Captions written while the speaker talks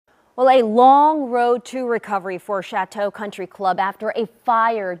Well, a long road to recovery for Chateau Country Club after a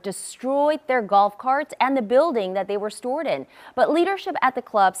fire destroyed their golf carts and the building that they were stored in. But leadership at the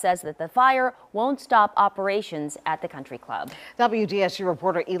club says that the fire won't stop operations at the country club. WDSU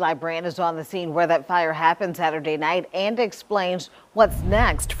reporter Eli Brand is on the scene where that fire happened Saturday night and explains what's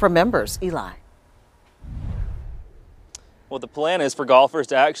next for members. Eli. Well, the plan is for golfers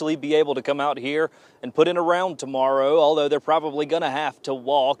to actually be able to come out here and put in a round tomorrow, although they're probably going to have to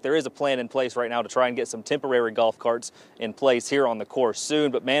walk. There is a plan in place right now to try and get some temporary golf carts in place here on the course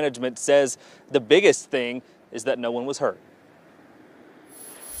soon, but management says the biggest thing is that no one was hurt.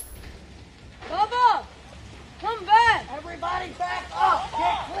 Bubba, come back! Everybody back up!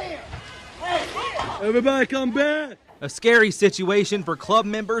 Get clear! Hey. Everybody come back! A scary situation for club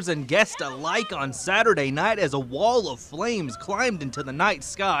members and guests alike on Saturday night as a wall of flames climbed into the night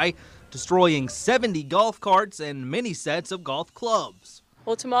sky, destroying 70 golf carts and many sets of golf clubs.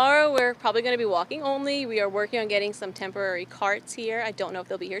 Well, tomorrow we're probably going to be walking only. We are working on getting some temporary carts here. I don't know if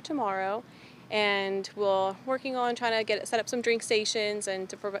they'll be here tomorrow. And we're working on trying to set up some drink stations and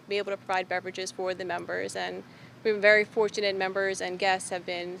to be able to provide beverages for the members. And we've been very fortunate. Members and guests have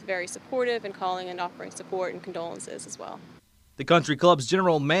been very supportive and calling and offering support and condolences as well. The country club's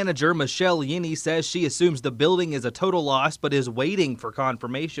general manager, Michelle Yiney, says she assumes the building is a total loss but is waiting for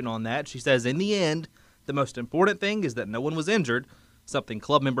confirmation on that. She says in the end, the most important thing is that no one was injured, something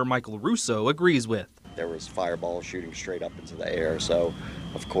club member Michael Russo agrees with. There was fireballs shooting straight up into the air, so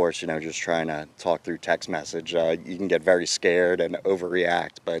of course, just trying to talk through text message, you can get very scared and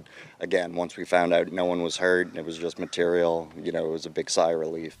overreact, but again, once we found out no one was hurt, it was just material, it was a big sigh of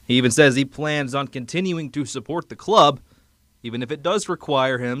relief. He even says he plans on continuing to support the club, even if it does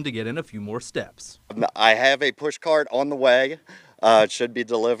require him to get in a few more steps. I have a push cart on the way. It should be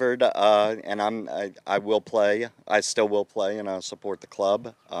delivered, and I will play. I still will play and support the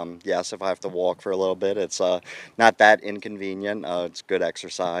club. Yes, if I have to walk for a little bit, it's not that inconvenient. It's good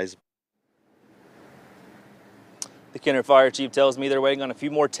exercise. The Kenner Fire Chief tells me they're waiting on a few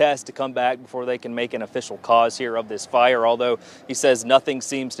more tests to come back before they can make an official cause here of this fire, although he says nothing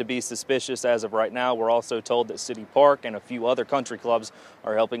seems to be suspicious as of right now. We're also told that City Park and a few other country clubs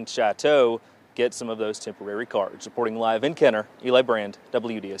are helping Chateau get some of those temporary carts. Reporting live in Kenner, Eli Brand,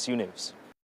 WDSU News.